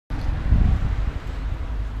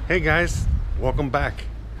Hey guys, welcome back.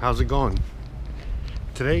 How's it going?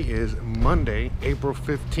 Today is Monday, April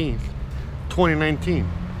 15th, 2019.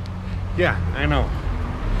 Yeah, I know.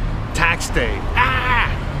 Tax day.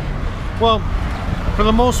 Well, for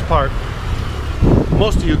the most part,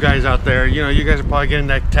 most of you guys out there, you guys are probably getting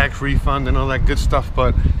that tax refund and all that good stuff,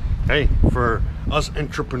 but hey, for us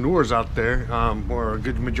entrepreneurs out there, or a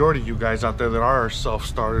good majority of you guys out there that are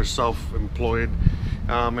self-starters, self-employed,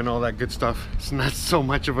 and all that good stuff, it's not so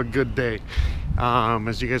much of a good day.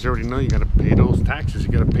 As you guys already know, you got to pay those taxes,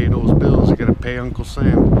 you got to pay those bills, you got to pay Uncle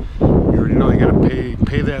Sam. You already know you got to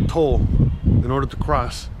pay that toll in order to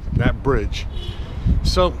cross that bridge.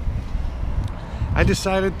 So I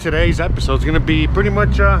decided today's episode is going to be pretty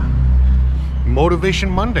much Motivation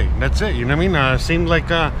Monday. That's it, you know what I mean? Seemed like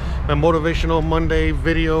my Motivational Monday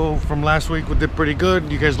video from last week did pretty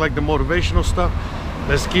good. You guys like the motivational stuff?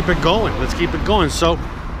 Let's keep it going. Let's keep it going. So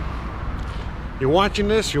you're watching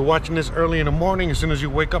this early in the morning, as soon as you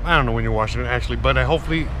wake up. I don't know when you're watching it actually, but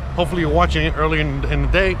hopefully you're watching it early in the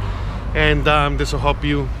day, and this will help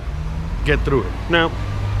you get through it. Now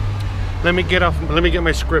let me get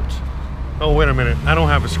my script. Oh, wait a minute, I don't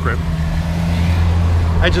have a script.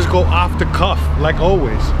 I just go off the cuff like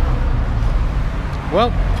always. Well,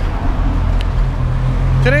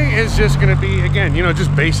 today is just gonna be, again,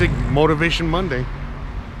 just basic Motivation Monday.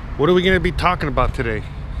 What are we gonna be talking about today?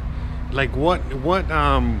 Like what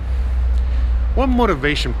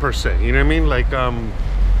motivation per se, you know what I mean? Like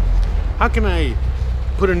how can I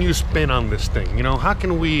put a new spin on this thing? How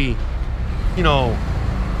can we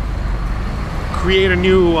create a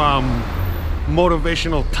new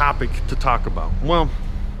motivational topic to talk about? Well,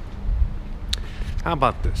 how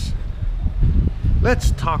about this?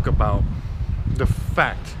 Let's talk about the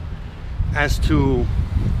fact as to,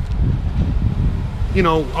 a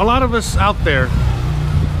lot of us out there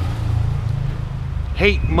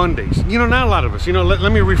hate Mondays. Not a lot of us.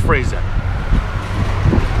 Let me rephrase that.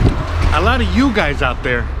 A lot of you guys out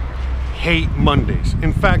there hate Mondays.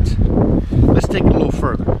 In fact, let's take it a little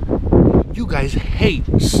further. You guys hate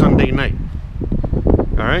Sunday night.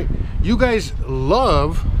 All right? You guys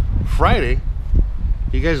love Friday.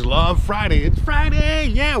 You guys love Friday. It's Friday.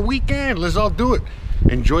 Yeah, weekend. Let's all do it.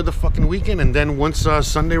 Enjoy the fucking weekend. And then once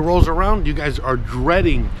Sunday rolls around, you guys are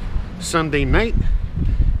dreading Sunday night.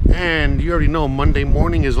 And you already know Monday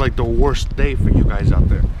morning is like the worst day for you guys out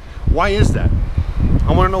there. Why is that?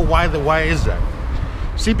 I want to know why is that?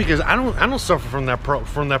 See, because I don't suffer from that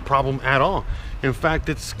problem at all. In fact,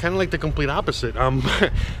 it's kind of like the complete opposite.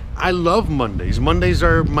 I love Mondays. Mondays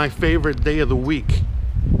are my favorite day of the week.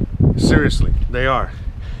 Seriously, they are.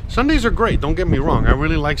 Sundays are great, don't get me wrong. I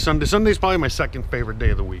really like Sunday. Sunday's probably my second favorite day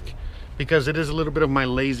of the week, because it is a little bit of my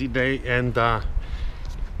lazy day, and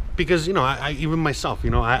because I even myself,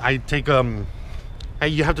 I take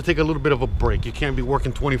you have to take a little bit of a break. You can't be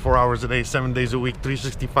working 24 hours a day, 7 days a week,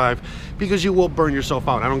 365, because you will burn yourself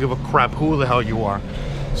out. I don't give a crap who the hell you are.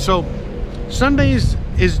 So Sundays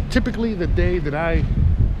is typically the day that I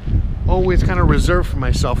always kind of reserve for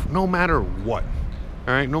myself, no matter what.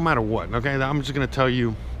 All right, no matter what. Okay, I'm just gonna tell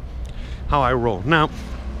you how I roll. Now,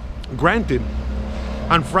 granted,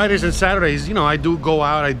 on Fridays and Saturdays, I do go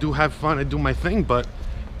out, I do have fun, I do my thing, but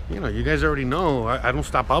you guys already know I don't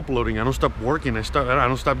stop uploading, I don't stop working, I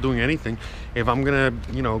don't stop doing anything. If I'm gonna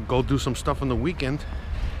go do some stuff on the weekend,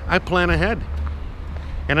 I plan ahead,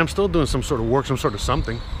 and I'm still doing some sort of work, some sort of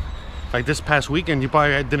something. Like this past weekend, you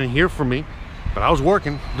probably didn't hear from me, but I was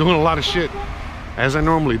working, doing a lot of shit, as I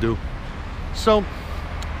normally do. So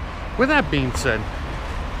with that being said,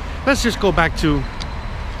 let's just go back to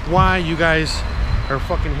why you guys are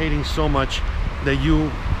fucking hating so much that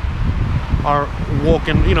you are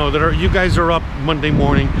woken, you guys are up Monday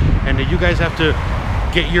morning, and that you guys have to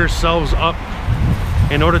get yourselves up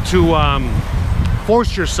in order to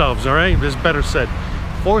force yourselves, all right, this is better said,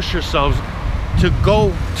 force yourselves to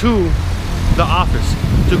go to the office,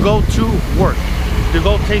 to go to work, to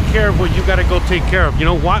go take care of what you got to go take care of.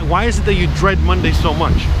 Why is it that you dread Monday so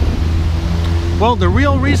much? Well, the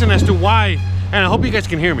real reason as to why, and I hope you guys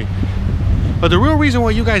can hear me, but the real reason why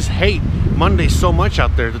you guys hate Mondays so much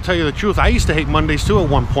out there, to tell you the truth, I used to hate Mondays too at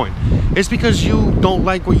one point. It's because you don't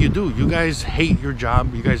like what you do. You guys hate your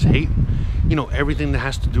job. You guys hate, everything that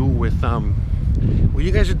has to do with what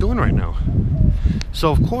you guys are doing right now. So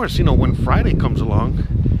of course, when Friday comes along,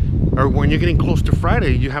 or when you're getting close to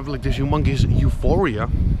Friday, you have like this humongous euphoria,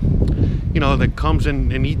 that comes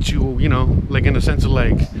and eats you, like in the sense of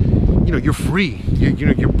like, you're free.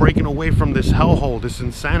 You're breaking away from this hellhole, this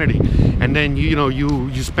insanity, and then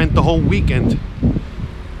you spent the whole weekend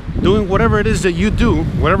doing whatever it is that you do,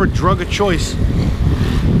 whatever drug of choice,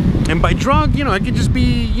 And And by drug, you know, it could just be,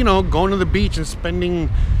 you know, going to the beach and spending,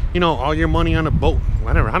 you know, all your money on a boat,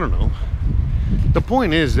 whatever, I don't know. The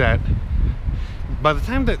point is that by the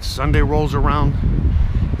time that Sunday rolls around,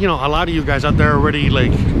 you know, a lot of you guys out there are already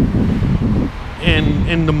like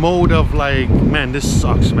in the mode of like, man, this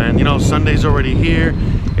sucks, man. You know, Sunday's already here.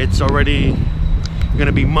 It's already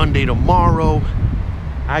gonna be Monday tomorrow.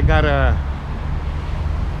 I gotta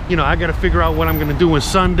figure out what I'm gonna do on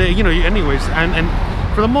Sunday. You know, anyways, and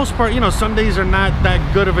for the most part, you know, Sundays are not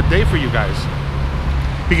that good of a day for you guys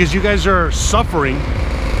because you guys are suffering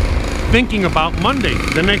thinking about Monday,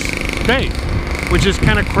 the next day, which is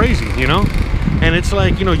kind of crazy, you know. And it's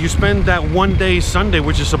like, you know, you spend that one day Sunday,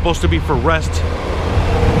 which is supposed to be for rest,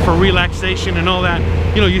 for relaxation and all that,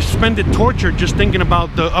 you know, you spend it tortured just thinking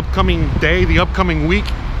about the upcoming day, the upcoming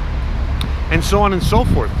week, and so on and so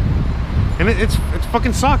forth. And it's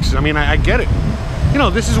fucking sucks. I mean, I get it. You know,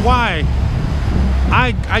 this is why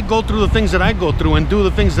I go through the things that I go through and do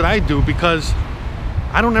the things that I do, because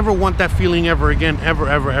I don't ever want that feeling ever again,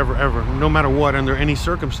 ever, no matter what, under any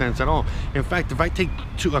circumstance at all. In fact, if I take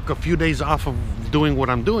a few days off of doing what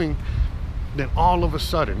I'm doing, then all of a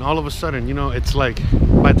sudden, you know, it's like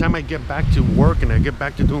by the time I get back to work and I get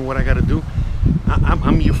back to doing what I got to do,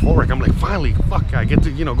 I'm euphoric. I'm like, finally, fuck, I get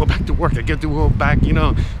to, you know, go back to work. I get to go back, you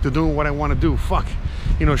know, to doing what I want to do. Fuck,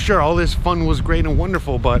 you know, sure, all this fun was great and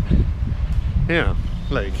wonderful, but, you know,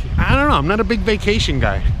 like, I don't know, I'm not a big vacation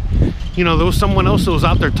guy. You know, there was someone else that was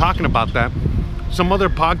out there talking about that. Some other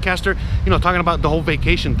podcaster, you know, talking about the whole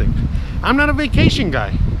vacation thing. I'm not a vacation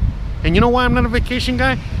guy. And you know why I'm not a vacation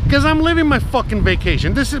guy? Because I'm living my fucking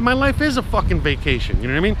vacation. My life is a fucking vacation. You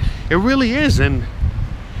know what I mean? It really is. And,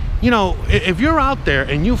 you know, if you're out there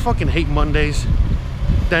and you fucking hate Mondays,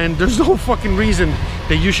 then there's no fucking reason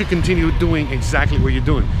that you should continue doing exactly what you're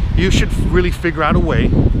doing. You should really figure out a way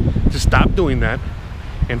to stop doing that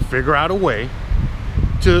and figure out a way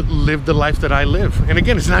to live the life that I live. And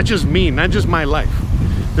again, it's not just me, not just my life.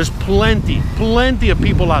 There's plenty of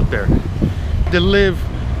people out there that live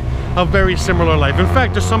a very similar life. In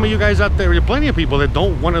fact, there's some of you guys out there, plenty of people that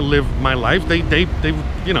don't want to live my life. They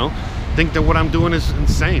you know, think that what I'm doing is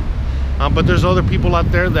insane. But there's other people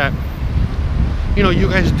out there that, you know, you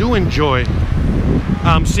guys do enjoy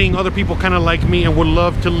seeing other people kind of like me and would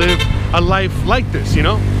love to live a life like this, you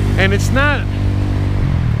know. And it's not,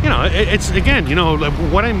 you know, it's, again, you know,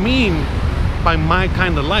 what I mean by my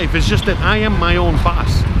kind of life is just that I am my own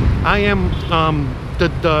boss. I am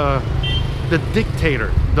the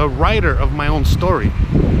dictator, the writer of my own story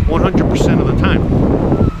 100% of the time.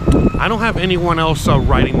 I don't have anyone else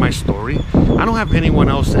writing my story. I don't have anyone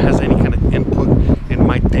else that has any kind of input in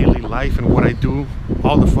my daily life and what I do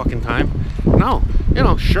all the fucking time. No, you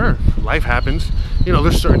know, sure, life happens. You know,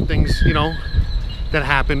 there's certain things, you know, that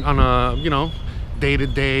happen on a, you know, day to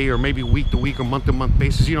day or maybe week to week or month to month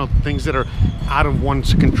basis, you know, things that are out of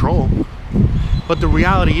one's control. But the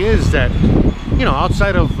reality is that, you know,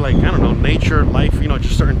 outside of, like, I don't know, nature, life, you know,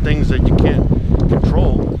 just certain things that you can't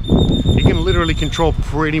control, you can literally control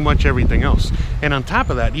pretty much everything else. And on top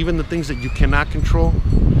of that, even the things that you cannot control,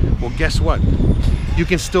 well, guess what? You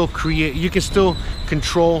can still create, you can still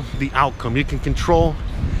control the outcome. You can control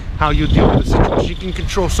how you deal with the situation. You can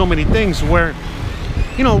control so many things where,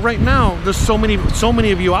 you know, right now, there's so many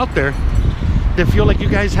of you out there that feel like you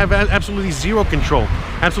guys have absolutely zero control,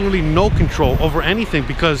 absolutely no control over anything,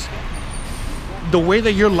 because the way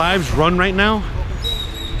that your lives run right now,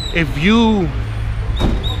 if you,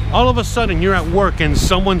 all of a sudden you're at work and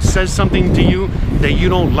someone says something to you that you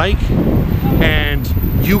don't like and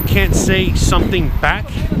you can't say something back,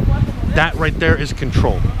 that right there is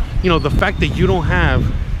control. You know, the fact that you don't have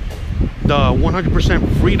the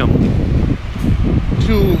 100% freedom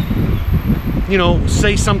to, you know,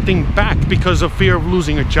 say something back because of fear of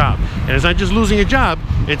losing a job. And it's not just losing a job,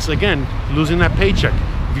 it's, again, losing that paycheck.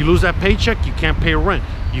 If you lose that paycheck, you can't pay rent.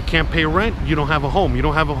 You can't pay rent, you don't have a home. You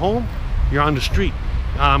don't have a home, you're on the street.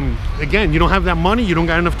 Again, you don't have that money, you don't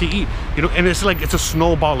got enough to eat. You know, and it's like, it's a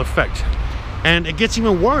snowball effect. And it gets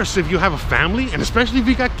even worse if you have a family, and especially if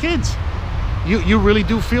you got kids. You really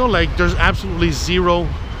do feel like there's absolutely zero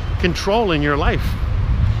control in your life.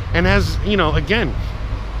 And as, you know, again,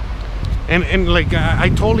 and like, I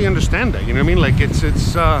totally understand that, you know what I mean? Like,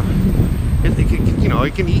 you know,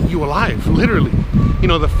 it can eat you alive, literally. You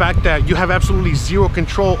know, the fact that you have absolutely zero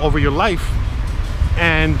control over your life,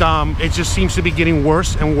 and it just seems to be getting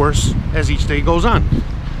worse and worse as each day goes on.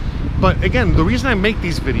 But again, the reason I make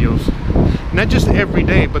these videos, not just every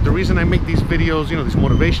day, but the reason I make these videos, you know, these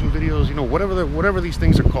motivation videos, you know, whatever these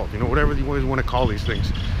things are called, you know, whatever you always want to call these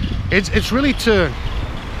things, it's really to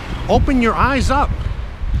open your eyes up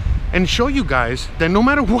and show you guys that no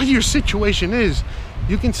matter what your situation is,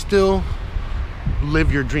 you can still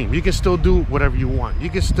live your dream. You can still do whatever you want. You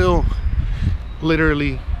can still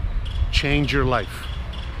literally change your life.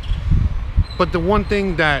 But the one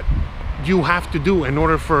thing that you have to do in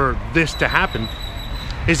order for this to happen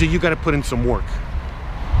is that you got to put in some work.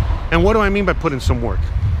 And what do I mean by put in some work?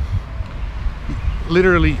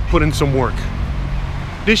 Literally put in some work.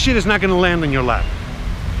 This shit is not going to land in your lap.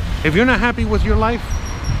 If you're not happy with your life,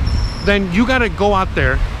 then you got to go out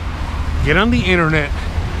there, get on the internet,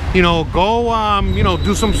 you know, go you know,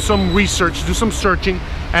 do some research, do some searching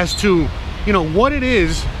as to, you know, what it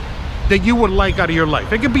is that you would like out of your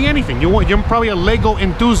life. It could be anything. You're probably a Lego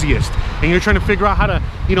enthusiast and you're trying to figure out how to,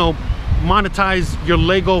 you know, monetize your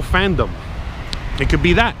Lego fandom. It could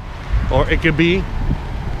be that, or it could be,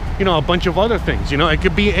 you know, a bunch of other things. You know, it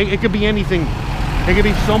could be anything. It could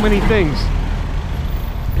be so many things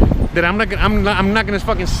that I'm not gonna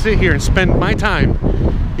fucking sit here and spend my time,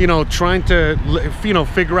 you know, trying to, you know,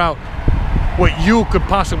 figure out what you could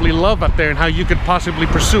possibly love out there and how you could possibly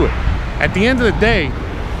pursue it. At the end of the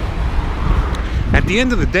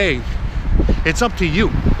day, it's up to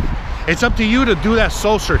you. It's up to you to do that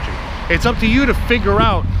soul searching. It's up to you to figure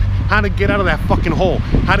out how to get out of that fucking hole,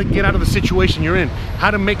 how to get out of the situation you're in,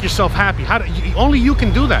 how to make yourself happy. Only you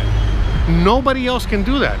can do that. Nobody else can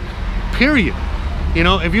do that, period. You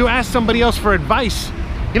know, if you ask somebody else for advice,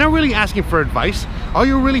 you're not really asking for advice. All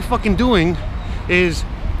you're really fucking doing is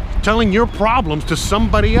telling your problems to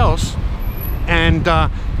somebody else, and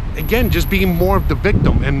again, just being more of the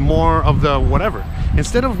victim and more of the whatever,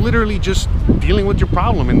 instead of literally just dealing with your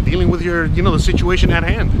problem and dealing with your, you know, the situation at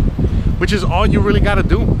hand, which is all you really got to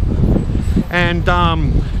do. And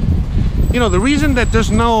you know, the reason that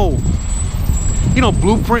there's no, you know,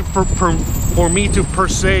 blueprint for me to per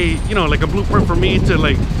se, you know, like a blueprint for me to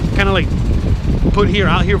like kind of like put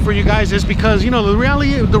out here for you guys is because, you know, the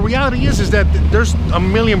reality is that there's a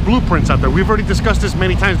million blueprints out there. We've already discussed this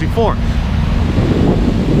many times before.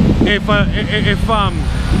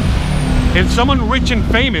 If someone rich and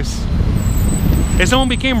famous, if someone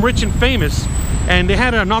became rich and famous and they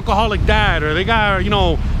had an alcoholic dad, or they got, you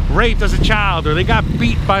know, raped as a child, or they got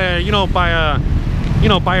beat by a,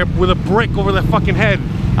 with a brick over their fucking head,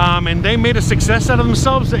 and they made a success out of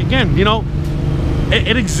themselves, again, you know,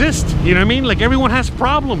 it exists. You know what I mean? Like, everyone has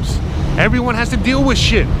problems. Everyone has to deal with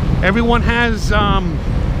shit. Everyone has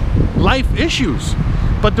life issues.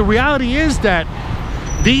 But the reality is that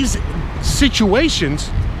these situations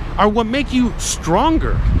are what make you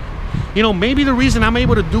stronger. You know, maybe the reason I'm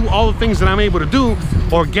able to do all the things that I'm able to do,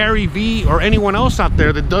 or Gary Vee or anyone else out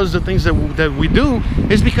there that does the things that we do,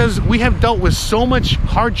 is because we have dealt with so much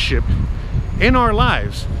hardship in our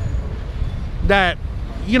lives that,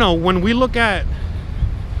 you know, when we look at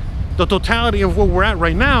the totality of where we're at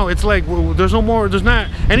right now, it's like, there's not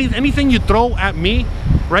anything you throw at me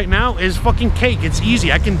right now is fucking cake. It's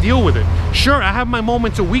easy. I can deal with it. Sure, I have my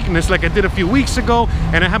moments of weakness like I did a few weeks ago,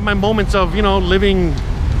 and I have my moments of, you know,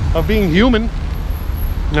 of being human.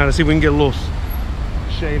 Now, let's see if we can get a little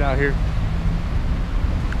shade out here.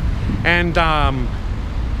 And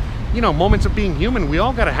you know, moments of being human, we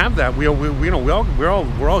all gotta have that. We're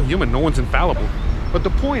all human. No one's infallible. But the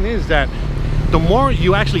point is that the more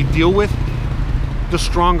you actually deal with, the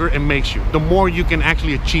stronger it makes you. The more you can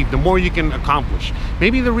actually achieve, the more you can accomplish.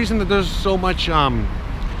 Maybe the reason that there's so much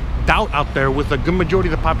doubt out there with a good majority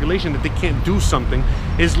of the population that they can't do something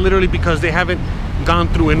is literally because they haven't gone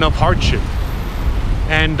through enough hardship,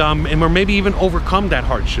 and or maybe even overcome that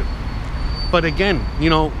hardship. But again, you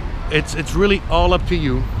know, it's really all up to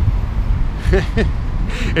you.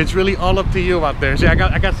 It's really all up to you out there. See, I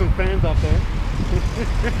got some fans out there.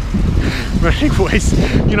 But anyways,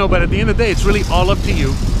 you know, but at the end of the day, it's really all up to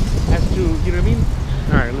you as to, you know what I mean?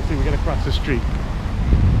 All right, let's see, we gotta cross the street.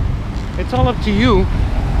 It's all up to you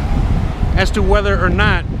as to whether or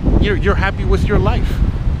not you're happy with your life.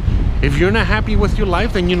 If you're not happy with your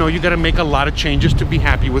life, then, you know, you got to make a lot of changes to be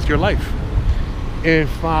happy with your life.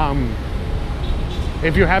 If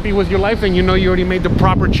you're happy with your life, then you know you already made the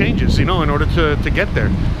proper changes, you know, in order to get there.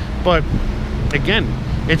 But again,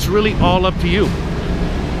 it's really all up to you.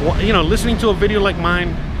 You know, listening to a video like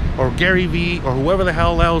mine, or Gary Vee, or whoever the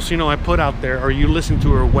hell else, you know, I put out there, or you listen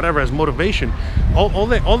to, or whatever, as motivation, all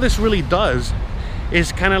this really does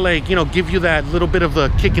is kind of like, you know, give you that little bit of a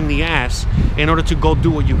kick in the ass in order to go do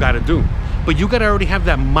what you got to do. But you got to already have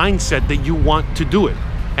that mindset that you want to do it.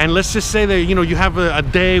 And let's just say that, you know, you have a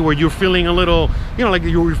day where you're feeling a little, you know, like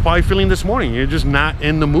you were probably feeling this morning, you're just not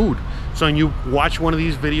in the mood. So when you watch one of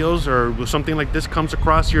these videos, or something like this comes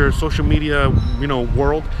across your social media, you know,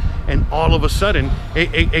 world, and all of a sudden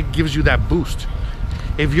it gives you that boost.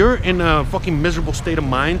 if you're in a fucking miserable state of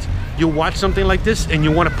mind, you'll watch something like this and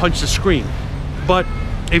you want to punch the screen. But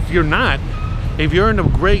if you're not, if you're in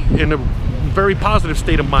a very positive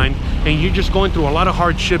state of mind and you're just going through a lot of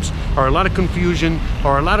hardships or a lot of confusion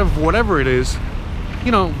or a lot of whatever it is,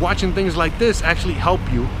 you know, watching things like this actually help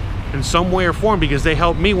you in some way or form, because they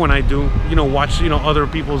help me when I do, you know, watch, you know, other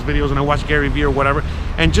people's videos, and I watch Gary Vee or whatever,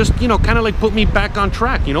 and just, you know, kind of like put me back on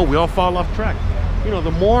track. You know, we all fall off track. You know,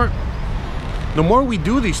 the more we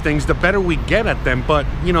do these things, the better we get at them. But,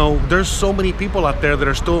 you know, there's so many people out there that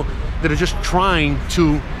are just trying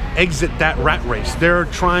to exit that rat race. They're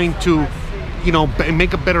trying to, you know,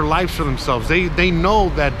 make a better life for themselves. They know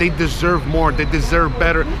that they deserve more, they deserve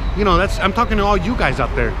better. You know, I'm talking to all you guys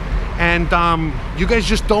out there. And you guys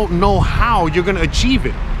just don't know how you're gonna achieve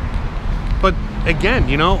it. But again,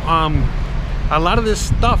 you know, a lot of this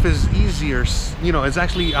stuff is easier. You know, it's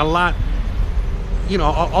actually a lot, you know,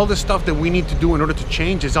 all the stuff that we need to do in order to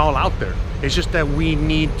change is all out there. It's just that we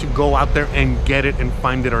need to go out there and get it and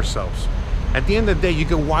find it ourselves. At the end of the day, you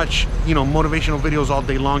can watch, you know, motivational videos all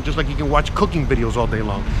day long, just like you can watch cooking videos all day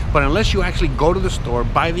long. But unless you actually go to the store,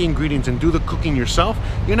 buy the ingredients, and do the cooking yourself,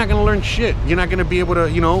 you're not gonna learn shit. You're not gonna be able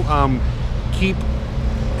to, you know, keep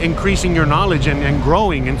increasing your knowledge and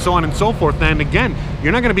growing and so on and so forth. And again,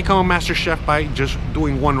 you're not gonna become a master chef by just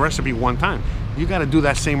doing one recipe one time. You gotta do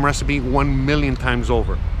that same recipe 1 million times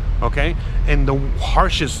over, okay? And the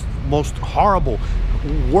harshest, most horrible,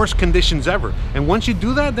 worst conditions ever. And once you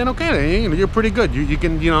do that, then okay, you're pretty good. You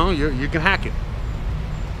can, you know, you can hack it.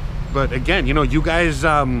 But again, you know, you guys,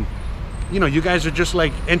 you know, you guys are just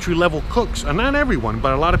like entry-level cooks. Not everyone,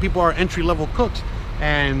 but a lot of people are entry-level cooks,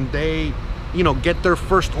 and they, you know, get their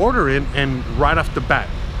first order in, and right off the bat,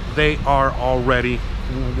 they are already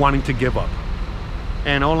wanting to give up.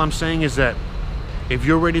 And all I'm saying is that if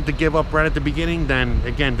you're ready to give up right at the beginning, then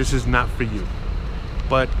again, this is not for you.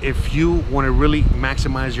 But if you want to really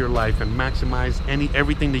maximize your life and maximize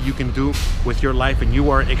everything that you can do with your life, and you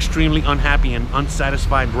are extremely unhappy and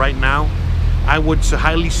unsatisfied right now, I would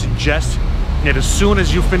highly suggest that as soon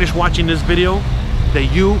as you finish watching this video, that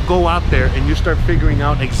you go out there and you start figuring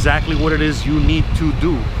out exactly what it is you need to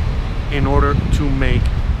do in order to make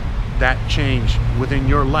that change within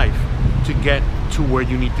your life to get to where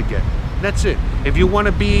you need to get. That's it. If you want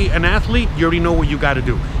to be an athlete, you already know what you got to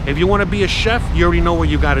do. If you want to be a chef, you already know what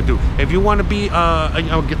you got to do. If you want to be a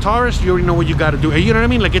guitarist, you already know what you got to do. You know what I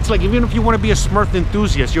mean? Like, it's like, even if you want to be a Smurf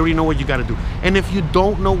enthusiast, you already know what you got to do. And if you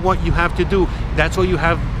don't know what you have to do, that's why you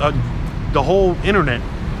have the whole internet,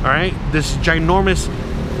 all right? This ginormous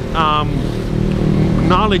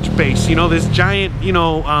knowledge base, you know, this giant, you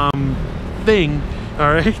know, thing,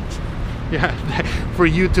 all right? Yeah, for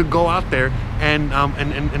you to go out there and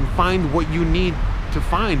find what you need to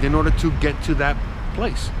find in order to get to that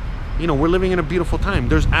place. You know, we're living in a beautiful time.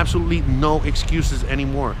 There's absolutely no excuses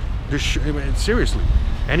anymore. Seriously,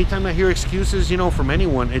 anytime I hear excuses, you know, from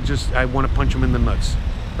anyone, I want to punch them in the nuts,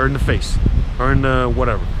 or in the face, or in the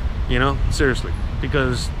whatever, you know, seriously.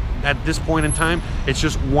 Because at this point in time, it's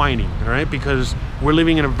just whining, all right? Because we're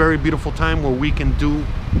living in a very beautiful time where we can do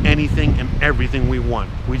anything and everything we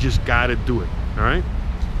want. We just gotta do it, all right?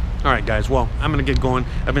 All right, guys, well, I'm gonna get going.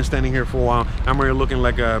 I've been standing here for a while. I'm already looking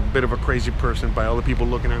like a bit of a crazy person by all the people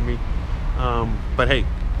looking at me. But hey,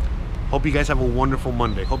 hope you guys have a wonderful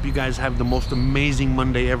Monday. Hope you guys have the most amazing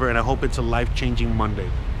Monday ever, and I hope it's a life-changing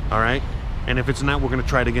Monday, all right? And if it's not, we're gonna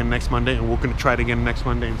try it again next Monday, and we're gonna try it again next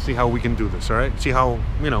Monday and see how we can do this, all right? See how,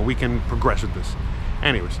 you know, we can progress with this.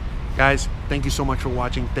 Anyways, guys, thank you so much for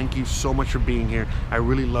watching. Thank you so much for being here. I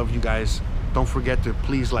really love you guys. Don't forget to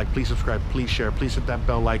please like, please subscribe, please share, please hit that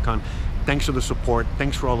bell icon. Thanks for the support.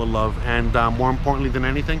 Thanks for all the love. And more importantly than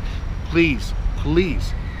anything, please,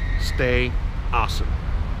 please stay awesome.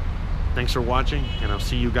 Thanks for watching, and I'll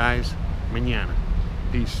see you guys mañana.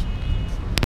 Peace.